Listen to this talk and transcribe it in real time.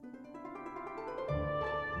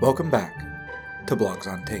Welcome back to Blogs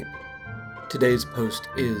on Tape. Today's post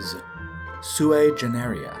is Sui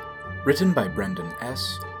Generia, written by Brendan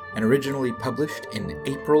S., and originally published in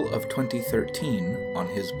April of 2013 on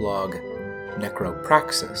his blog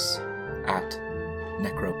Necropraxis at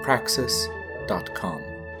necropraxis.com.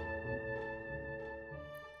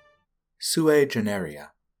 Sui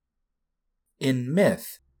Generia. In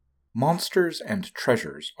myth, monsters and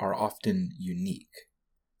treasures are often unique.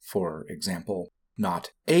 For example,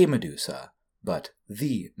 not a Medusa, but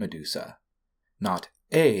the Medusa. Not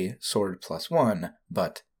a sword plus one,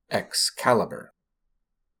 but Excalibur.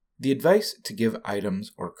 The advice to give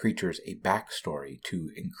items or creatures a backstory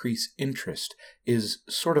to increase interest is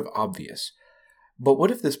sort of obvious, but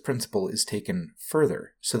what if this principle is taken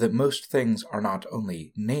further so that most things are not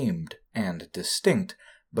only named and distinct,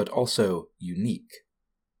 but also unique?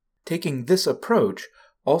 Taking this approach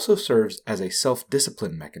also serves as a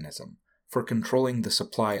self-discipline mechanism for controlling the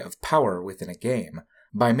supply of power within a game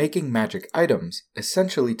by making magic items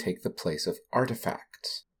essentially take the place of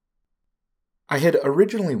artifacts. I had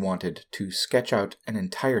originally wanted to sketch out an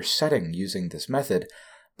entire setting using this method,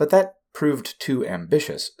 but that proved too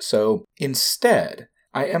ambitious, so instead,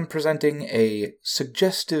 I am presenting a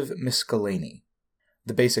suggestive miscellany.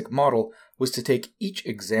 The basic model was to take each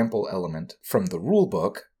example element from the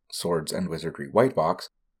rulebook, Swords and Wizardry White Box,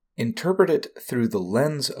 interpret it through the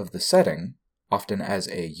lens of the setting, often as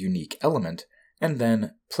a unique element, and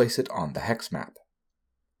then place it on the hex map.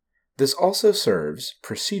 This also serves,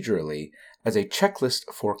 procedurally, as a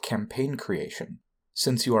checklist for campaign creation.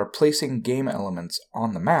 Since you are placing game elements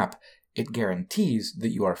on the map, it guarantees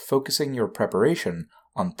that you are focusing your preparation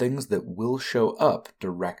on things that will show up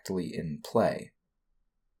directly in play.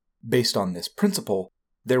 Based on this principle,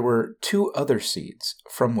 there were two other seeds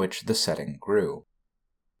from which the setting grew.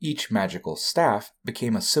 Each magical staff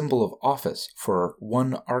became a symbol of office for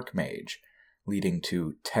one archmage, leading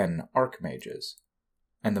to 10 archmages.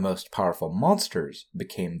 And the most powerful monsters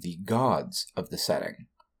became the gods of the setting.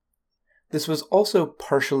 This was also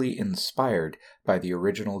partially inspired by the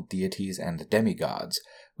original deities and demigods,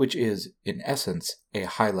 which is, in essence, a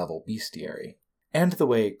high-level bestiary, and the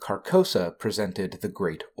way Carcosa presented the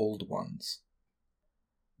Great Old Ones.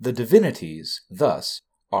 The divinities, thus,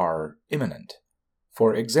 are immanent.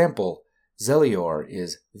 For example, Zelior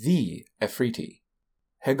is the Efreeti.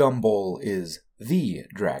 Hegombol is the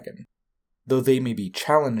dragon. Though they may be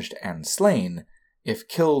challenged and slain, if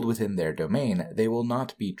killed within their domain, they will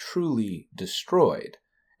not be truly destroyed,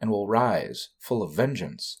 and will rise full of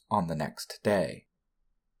vengeance on the next day.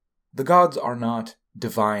 The gods are not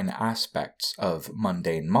divine aspects of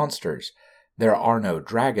mundane monsters. There are no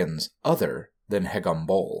dragons other than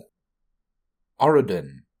Hegombol.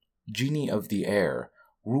 Arudin, genie of the air,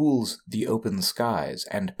 rules the open skies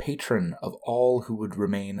and patron of all who would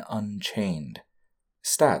remain unchained.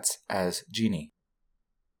 Stats as genie.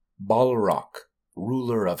 Balrog,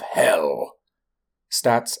 ruler of hell.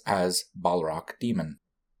 Stats as Balrog demon.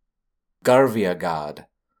 Garvia god,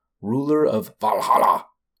 ruler of Valhalla,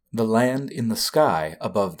 the land in the sky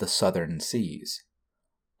above the southern seas.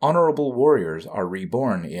 Honorable warriors are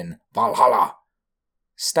reborn in Valhalla.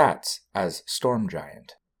 Stats as storm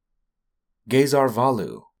giant. Gezar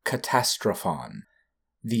Valu, Catastrophon,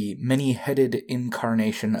 the many-headed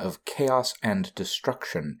incarnation of chaos and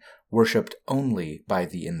destruction, worshipped only by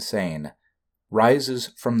the insane, rises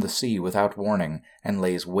from the sea without warning and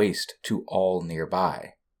lays waste to all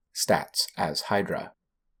nearby. Stats as Hydra.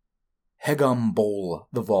 Hegombol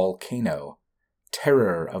the volcano,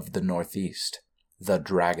 terror of the northeast, the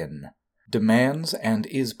dragon, demands and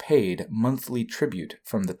is paid monthly tribute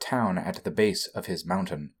from the town at the base of his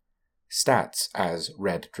mountain. Stats as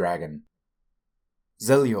Red Dragon.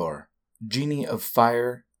 Zelior, genie of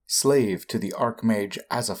fire, slave to the archmage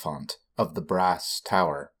Azaphont of the Brass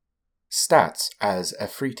Tower. Stats as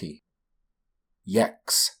Efreeti.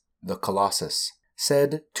 Yex, the Colossus,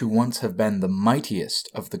 said to once have been the mightiest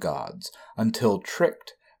of the gods, until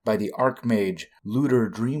tricked by the archmage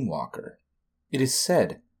Luder Dreamwalker. It is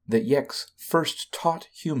said that Yex first taught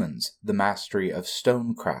humans the mastery of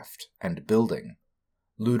stonecraft and building.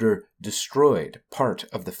 Luder destroyed part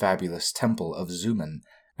of the fabulous temple of Zuman,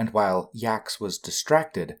 and while Yax was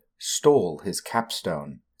distracted, stole his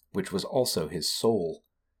capstone, which was also his soul.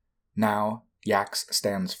 Now, Yax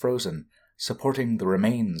stands frozen, supporting the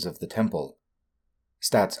remains of the temple.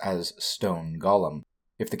 Stats as Stone Golem.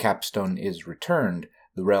 If the capstone is returned,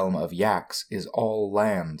 the realm of Yax is all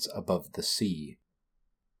lands above the sea.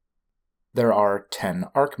 There are 10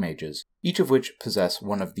 archmages, each of which possess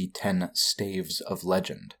one of the 10 staves of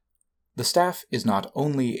legend. The staff is not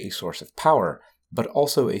only a source of power, but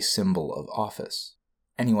also a symbol of office.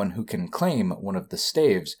 anyone who can claim one of the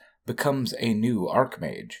staves becomes a new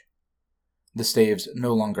Archmage. The staves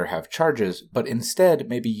no longer have charges, but instead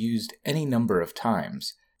may be used any number of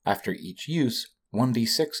times. After each use,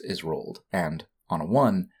 1d6 is rolled, and, on a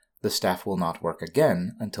 1, the staff will not work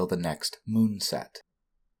again until the next moon set.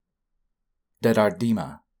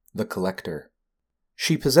 Dedardima, the Collector.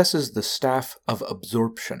 She possesses the Staff of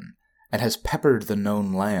Absorption, and has peppered the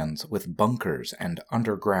known lands with bunkers and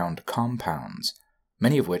underground compounds,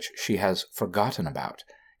 many of which she has forgotten about,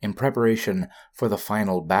 in preparation for the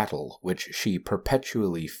final battle which she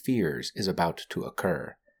perpetually fears is about to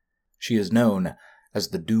occur. She is known as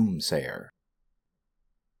the Doomsayer.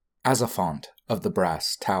 Azafont of the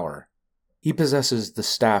Brass Tower. He possesses the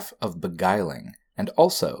Staff of Beguiling, and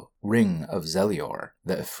also Ring of Zelior,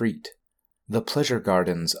 the Efreet. The pleasure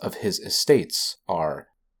gardens of his estates are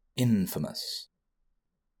infamous.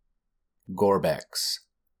 Gorbex.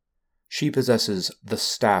 She possesses the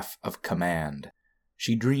Staff of Command.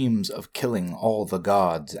 She dreams of killing all the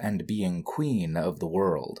gods and being queen of the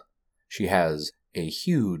world. She has a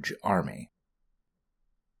huge army.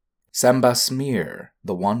 Sambasmir,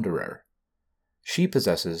 the Wanderer. She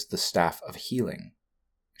possesses the Staff of Healing.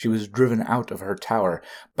 She was driven out of her tower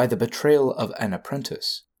by the betrayal of an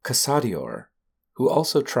apprentice, Cassadior, who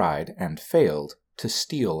also tried and failed to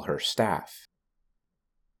steal her staff.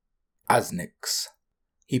 Asnyx.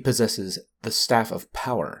 He possesses the Staff of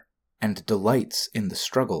Power, and delights in the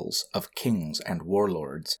struggles of kings and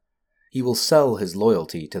warlords. He will sell his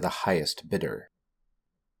loyalty to the highest bidder.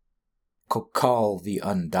 Kokal the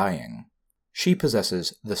Undying. She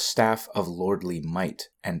possesses the Staff of Lordly Might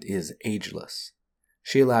and is ageless.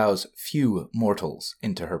 She allows few mortals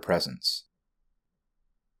into her presence.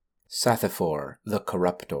 Sathifor the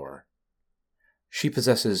Corruptor. She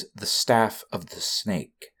possesses the Staff of the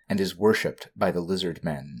Snake and is worshipped by the lizard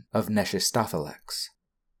men of Neshistathalex.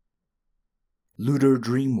 Luder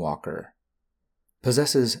Dreamwalker.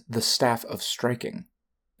 Possesses the Staff of Striking.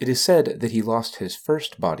 It is said that he lost his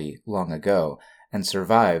first body long ago and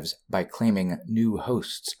survives by claiming new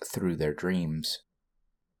hosts through their dreams.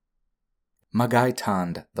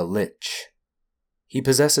 Magaitand the Lich. He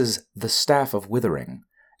possesses the Staff of Withering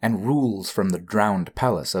and rules from the drowned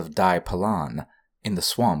palace of Dai Palan in the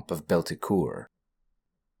swamp of Beltikur.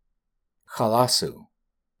 Khalasu.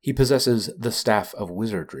 He possesses the Staff of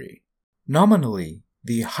Wizardry, nominally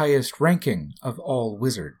the highest ranking of all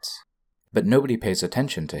wizards, but nobody pays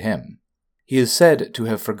attention to him. He is said to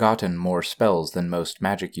have forgotten more spells than most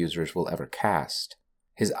magic users will ever cast.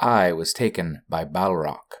 His eye was taken by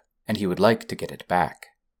Balrog, and he would like to get it back.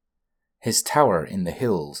 His tower in the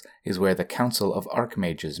hills is where the Council of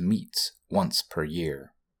Archmages meets once per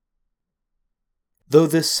year. Though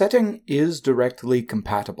this setting is directly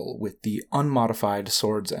compatible with the unmodified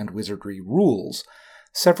Swords and Wizardry rules,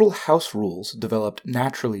 several house rules developed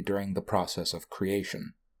naturally during the process of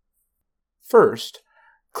creation. First,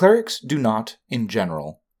 clerics do not, in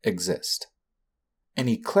general, exist.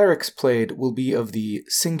 Any clerics played will be of the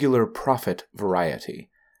singular prophet variety.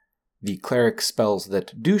 The cleric spells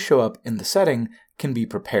that do show up in the setting can be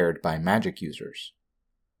prepared by magic users.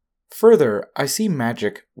 Further, I see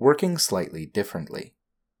magic working slightly differently.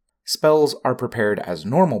 Spells are prepared as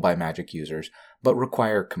normal by magic users, but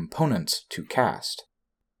require components to cast.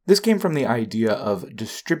 This came from the idea of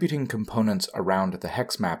distributing components around the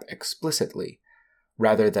hex map explicitly.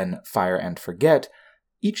 Rather than fire and forget,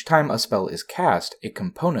 each time a spell is cast, a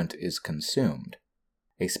component is consumed.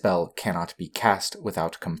 A spell cannot be cast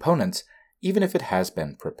without components, even if it has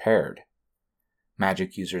been prepared.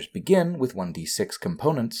 Magic users begin with 1d6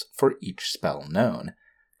 components for each spell known.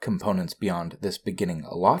 Components beyond this beginning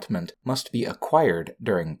allotment must be acquired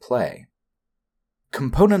during play.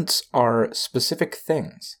 Components are specific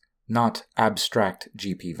things, not abstract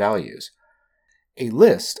GP values. A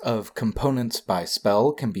list of components by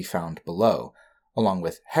spell can be found below, along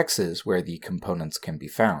with hexes where the components can be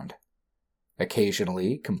found.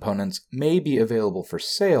 Occasionally, components may be available for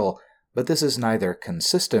sale, but this is neither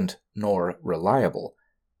consistent nor reliable,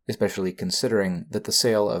 especially considering that the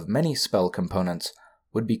sale of many spell components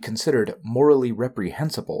would be considered morally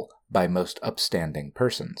reprehensible by most upstanding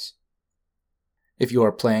persons. If you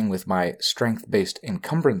are playing with my strength-based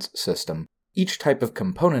encumbrance system, each type of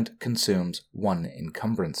component consumes one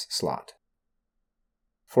encumbrance slot.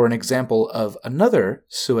 For an example of another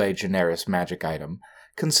sui generis magic item,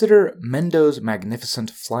 consider Mendo's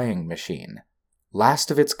magnificent flying machine,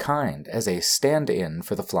 last of its kind as a stand-in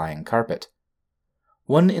for the flying carpet.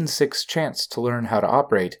 1 in 6 chance to learn how to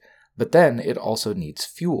operate, but then it also needs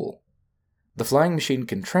fuel. The flying machine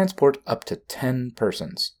can transport up to 10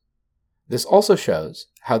 persons. This also shows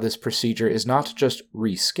how this procedure is not just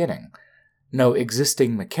reskinning. No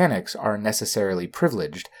existing mechanics are necessarily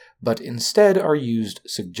privileged, but instead are used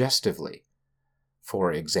suggestively.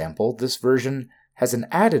 For example, this version has an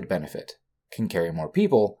added benefit, can carry more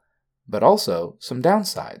people, but also some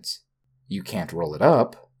downsides. You can't roll it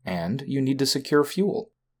up, and you need to secure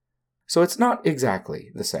fuel. So it's not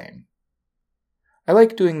exactly the same. I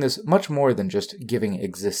like doing this much more than just giving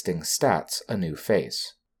existing stats a new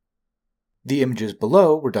face. The images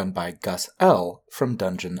below were done by Gus L. from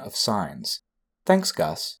Dungeon of Signs. Thanks,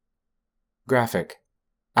 Gus. Graphic: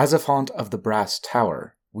 Azaphont of the Brass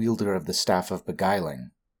Tower, wielder of the Staff of Beguiling.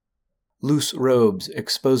 Loose robes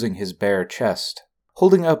exposing his bare chest,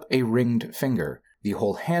 holding up a ringed finger, the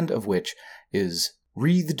whole hand of which is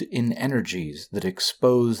wreathed in energies that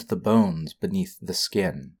expose the bones beneath the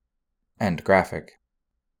skin. And graphic: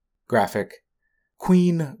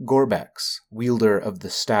 Queen Gorbex, wielder of the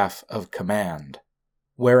Staff of Command,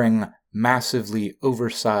 wearing massively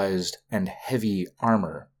oversized and heavy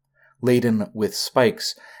armor, laden with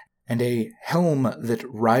spikes, and a helm that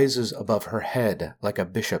rises above her head like a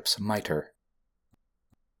bishop's mitre.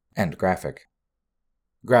 And graphic: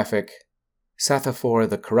 Sathafor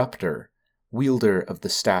the Corruptor, wielder of the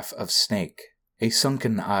Staff of Snake, a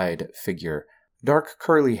sunken-eyed figure, dark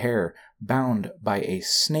curly hair bound by a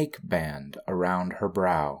snake band around her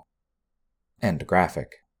brow. And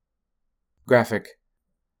graphic: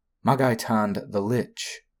 Magaitand the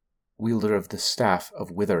Lich, wielder of the Staff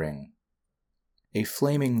of Withering, a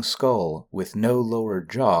flaming skull with no lower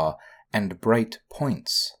jaw and bright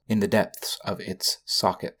points in the depths of its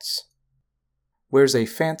sockets. Wears a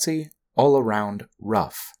fancy, all-around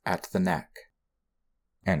ruff at the neck.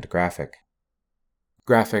 And graphic: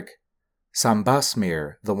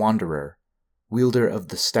 Sambasmir the Wanderer, wielder of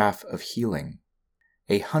the Staff of Healing,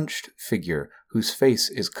 a hunched figure whose face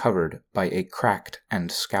is covered by a cracked and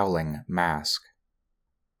scowling mask.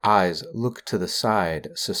 Eyes look to the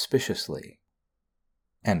side suspiciously.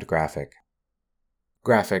 And graphic: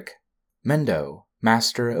 Mendo,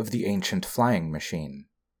 master of the ancient flying machine,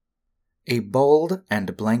 a bald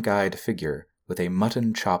and blank-eyed figure with a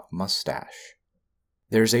mutton chop mustache.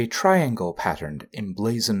 There's a triangle pattern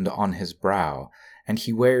emblazoned on his brow, and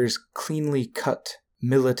he wears cleanly cut,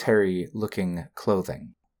 military-looking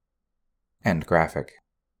clothing. And graphic: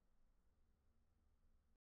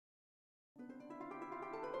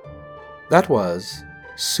 That was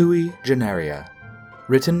Sui Generia,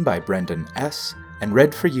 written by Brendan S. and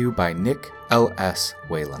read for you by Nick L.S.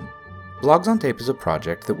 Whalen. Blogs on Tape is a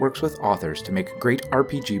project that works with authors to make great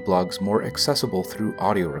RPG blogs more accessible through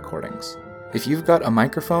audio recordings. If you've got a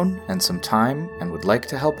microphone and some time and would like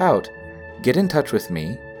to help out, get in touch with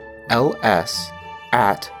me,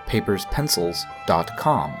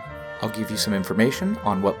 ls@paperspencils.com. I'll give you some information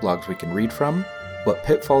on what blogs we can read from, what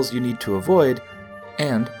pitfalls you need to avoid,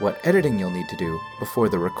 and what editing you'll need to do before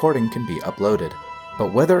the recording can be uploaded.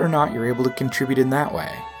 But whether or not you're able to contribute in that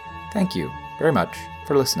way, thank you very much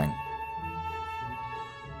for listening.